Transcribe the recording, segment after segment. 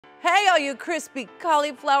Hey, all you crispy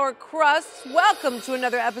cauliflower crusts. Welcome to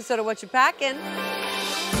another episode of Whatcha Packin.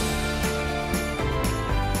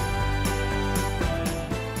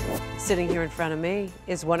 Sitting here in front of me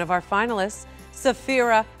is one of our finalists,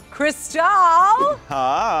 Sapphira Cristál.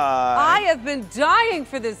 Hi. I have been dying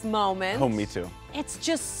for this moment. Oh, me too. It's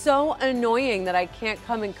just so annoying that I can't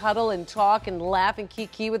come and cuddle and talk and laugh and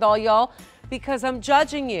kiki with all y'all because I'm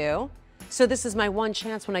judging you. So this is my one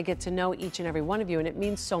chance when I get to know each and every one of you, and it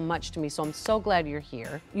means so much to me, so I'm so glad you're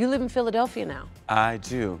here. You live in Philadelphia now. I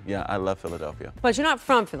do, yeah, I love Philadelphia. But you're not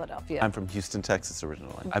from Philadelphia. I'm from Houston, Texas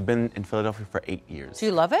originally. I've been in Philadelphia for 8 years. Do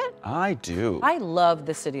you love it? I do. I love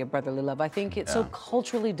the city of brotherly love. I think it's so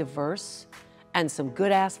culturally diverse and some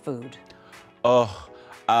good ass food. Oh,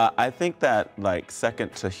 I think that like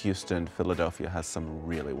second to Houston, Philadelphia has some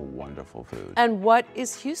really wonderful food. And what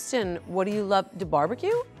is Houston? What do you love? The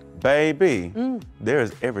barbecue? Baby,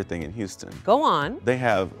 there's everything in Houston. Go on. They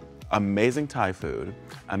have amazing Thai food,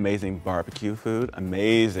 amazing barbecue food,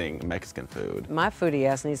 amazing Mexican food. My foodie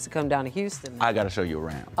ass needs to come down to Houston. I gotta show you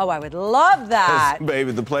around. Oh, I would love that.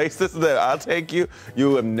 Baby, the places that I'll take you,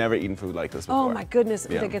 you have never eaten food like this before. Oh my goodness,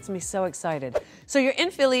 Yeah. that gets me so excited. So you're in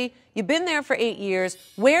Philly, you've been there for 8 years.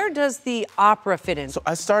 Where does the opera fit in? So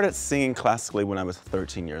I started singing classically when I was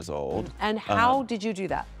 13 years old. And how did you do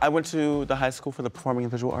that? I went to the high school for the performing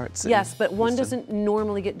and visual arts. Yes, but one Houston. doesn't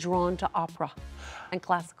normally get drawn to opera and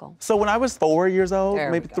classical. So when I was 4 years old, There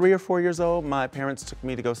we maybe go. 3 or 4 years old, my parents took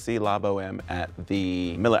me to go see La Boheme at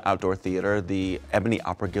the Miller Outdoor Theater. The Ebony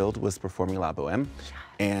Opera Guild was performing La Boheme.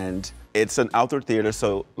 And it's an outdoor theater,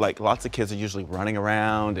 so like lots of kids are usually running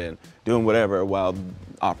around and doing whatever while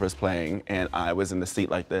opera's playing. And I was in the seat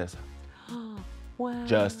like this. Wow.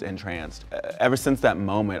 Just entranced. Ever since that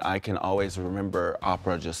moment, I can always remember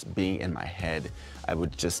opera just being in my head. I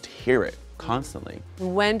would just hear it constantly.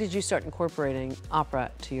 When did you start incorporating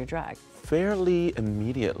opera to your drag? Fairly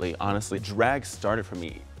immediately, honestly. Drag started for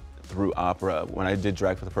me through opera. When I did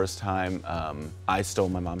drag for the first time, I stole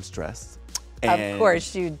my mom's dress. Of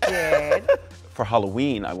course you did. For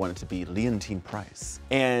Halloween, I wanted to be Leontine Price.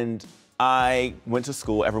 And I went to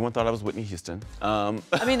school. Everyone thought I was Whitney Houston. I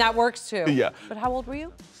mean, that works too. Yeah. But how old were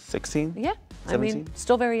you? 16? Yeah. 17? I mean,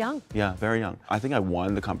 still very young. Yeah, very young. I think I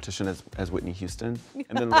won the competition as Whitney Houston.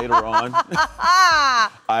 And then later on,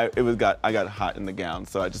 I got hot in the gown,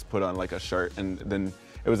 so I just put on like a shirt. And then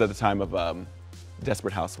it was at the time of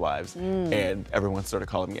Desperate Housewives. And everyone started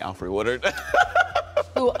calling me Alfre Woodard.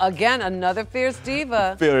 Who, again, another fierce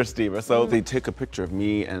diva. Fierce diva. So they took a picture of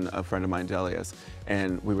me and a friend of mine, Delius,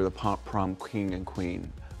 and we were the prom king and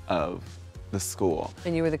queen of the school.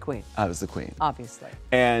 And you were the queen. I was the queen. Obviously.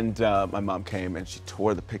 And my mom came and she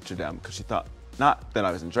tore the picture down because she thought, not that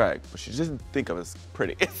I was in drag, but she didn't think I was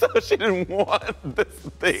pretty. So she didn't want this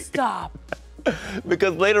thing. Stop.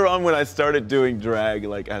 Because later on when I started doing drag,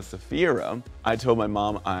 like as Sapphira, I told my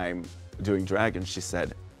mom I'm doing drag and she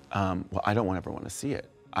said, well, I don't ever want to see it.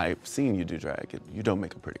 I've seen you do drag, you don't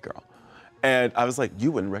make a pretty girl. And I was like,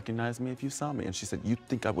 you wouldn't recognize me if you saw me. And she said, you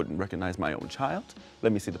think I wouldn't recognize my own child?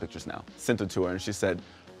 Let me see the pictures now. Sent it to her and she said,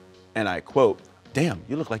 and I quote, damn,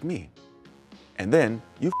 you look like me. And then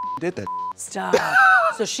you did that. Stop.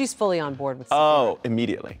 So she's fully on board with Sapphira. Oh,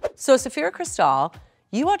 immediately. So Sapphira Cristál,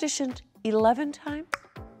 you auditioned 11 times?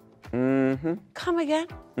 Mm-hmm. Come again?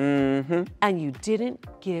 Mm-hmm. And you didn't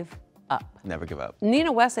give up. Never give up.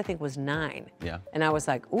 Nina West, I think, was 9. Yeah. And I was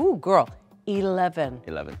like, ooh, girl, 11.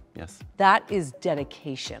 11, yes. That is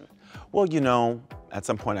dedication. Well, you know, at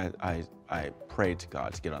some point I prayed to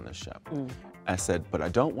God to get on this show. I said, but I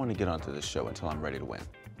don't want to get onto this show until I'm ready to win.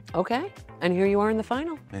 Okay, and here you are in the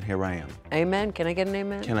final. And here I am. Amen. Can I get an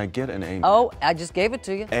amen? Can I get an amen? Oh, I just gave it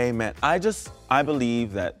to you. Amen. I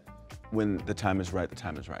believe that when the time is right, the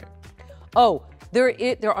time is right. Oh, there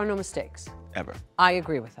are no mistakes. Ever. I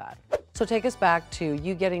agree with that. So take us back to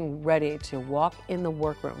you getting ready to walk in the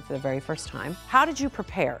workroom for the very first time. How did you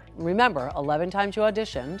prepare? Remember, 11 times you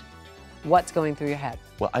auditioned. What's going through your head?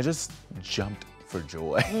 Well, I just jumped for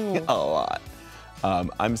joy a lot.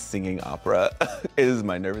 I'm singing opera. It is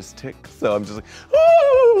my nervous tick, so I'm just like,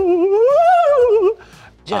 ooh.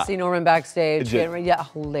 Jesse Norman backstage, Yeah.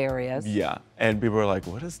 hilarious. Yeah, and people are like,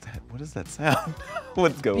 what is that? What is that sound?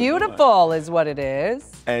 What's going on? Beautiful is what it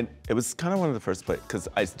is. And it was kind of one of the first places, because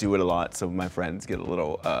I do it a lot, so my friends get a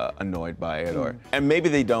little annoyed by it, and maybe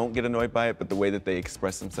they don't get annoyed by it, but the way that they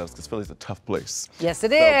express themselves, because Philly's a tough place. Yes,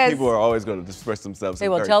 it so is. People are always going to express themselves. They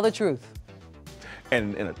will tell the truth.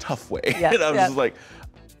 And in a tough way. Yes, and I was just like,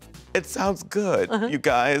 it sounds good. You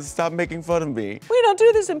guys, stop making fun of me. We don't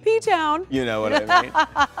do this in P-Town. You know what I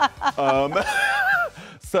mean?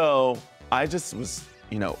 So I just was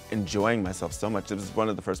you know, enjoying myself so much. It was one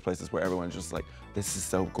of the first places where everyone's just like, this is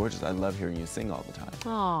so gorgeous. I love hearing you sing all the time.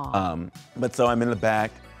 Aww. But so I'm in the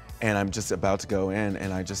back and I'm just about to go in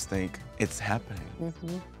and I just think, it's happening.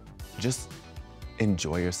 Mm-hmm. Just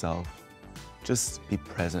enjoy yourself. Just be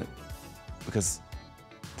present because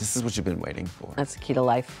this is what you've been waiting for. That's the key to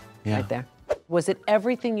life, Yeah. right there. Was it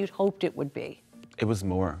everything you'd hoped it would be? It was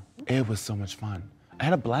more. It was so much fun. I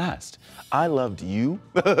had a blast. I loved you.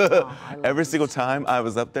 Every single time I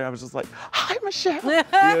was up there, I was just like, hi, Michelle.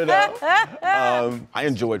 You know? I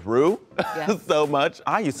enjoyed Ru so much.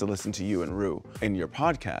 I used to listen to you and Ru in your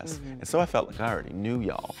podcast. And so I felt like I already knew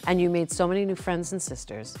y'all. And you made so many new friends and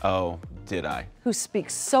sisters. Oh, did I? Who speak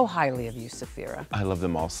so highly of you, Sapphira. I love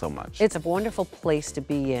them all so much. It's a wonderful place to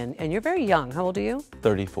be in. And you're very young. How old are you?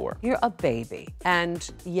 34. You're a baby. And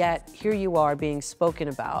yet, here you are being spoken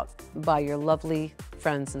about by your lovely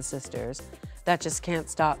friends and sisters that just can't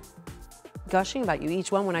stop gushing about you.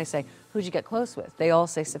 Each one, when I say, who'd you get close with? They all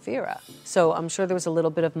say Sapphira. So I'm sure there was a little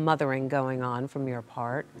bit of mothering going on from your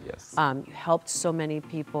part. Yes. You helped so many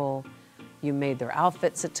people. You made their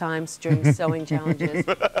outfits at times during sewing challenges.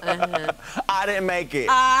 I didn't make it.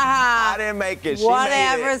 I didn't make it. She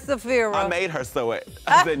Whatever, made it. Sapphira. I made her sew it.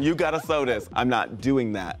 I said, you gotta sew this. I'm not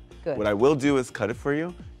doing that. Good. What I will do is cut it for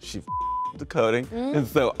you. She the cutting, and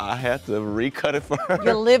so I had to recut it for her.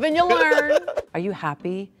 You live and you learn. Are you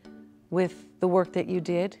happy with the work that you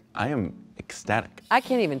did? I am ecstatic. I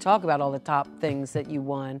can't even talk about all the top things that you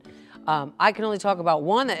won. I can only talk about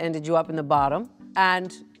one that ended you up in the bottom,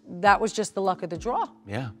 and that was just the luck of the draw.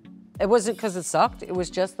 Yeah. It wasn't because it sucked, it was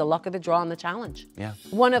just the luck of the draw and the challenge. Yeah.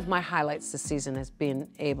 One of my highlights this season has been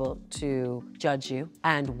able to judge you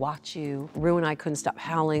and watch you. Ru and I couldn't stop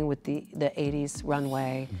howling with the 80s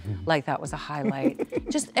runway, like that was a highlight.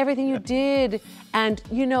 Just everything you did. And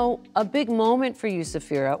you know, a big moment for you,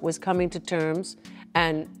 Sapphira, was coming to terms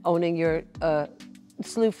and owning your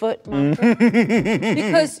slew foot mantra.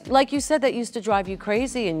 Because like you said, that used to drive you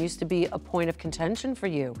crazy and used to be a point of contention for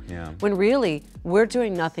you. Yeah. When really, we're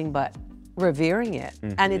doing nothing but revering it.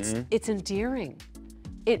 And it's endearing.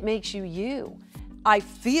 It makes you you. I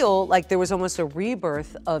feel like there was almost a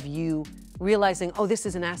rebirth of you realizing, oh, this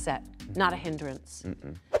is an asset, not a hindrance.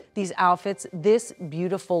 These outfits, this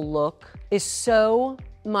beautiful look is so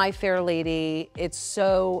My Fair Lady, it's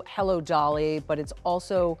so Hello Dolly, but it's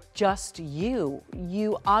also just you.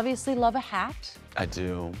 You obviously love a hat. I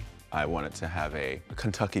do. I wanted to have a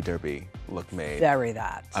Kentucky Derby look made. Very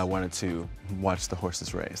that. I wanted to watch the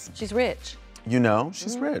horses race. She's rich. You know,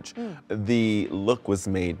 she's rich. The look was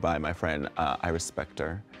made by my friend Iris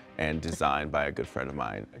Spector and designed by a good friend of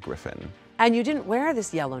mine, Griffin. And you didn't wear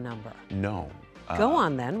this yellow number. No. Go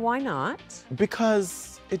on then, why not?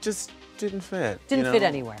 Because it just didn't fit. Didn't fit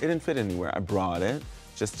anywhere. It didn't fit anywhere. I brought it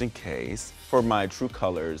just in case. For my true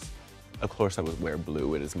colors, of course I would wear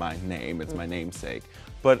blue. It is my name, it's my namesake.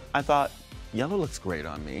 But I thought, yellow looks great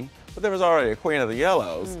on me. But there was already a queen of the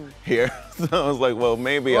yellows here. So I was like, well,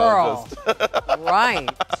 maybe I'll just. Right.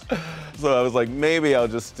 So I was like, maybe I'll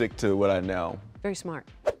just stick to what I know. Very smart.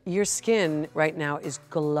 Your skin right now is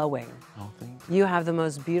glowing. Oh, thank you. You have the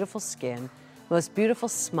most beautiful skin, most beautiful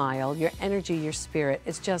smile, your energy, your spirit.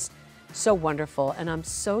 It's just so wonderful. And I'm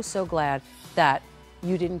so, so glad that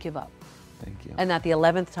you didn't give up. Thank you. And that the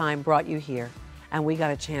 11th time brought you here. And we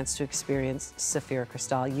got a chance to experience Sapphira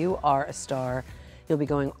Cristál. You are a star. You'll be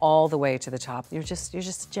going all the way to the top. You're just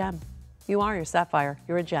a gem. You are, you're sapphire.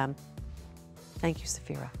 You're a gem. Thank you,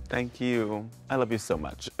 Sapphira. Thank you. I love you so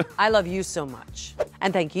much. I love you so much.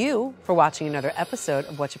 And thank you for watching another episode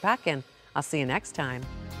of Whatcha Packin. I'll see you next time.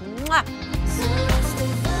 Mwah!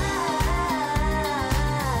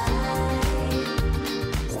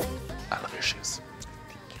 I love your shoes.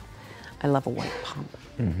 Thank you. I love a white pump.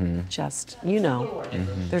 Just, you know,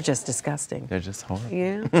 they're just disgusting. They're just horrible.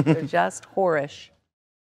 Yeah, they're just whorish.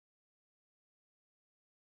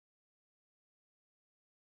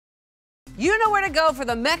 You know where to go for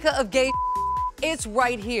the mecca of gay. It's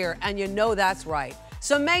right here, and you know that's right.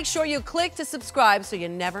 So make sure you click to subscribe so you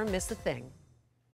never miss a thing.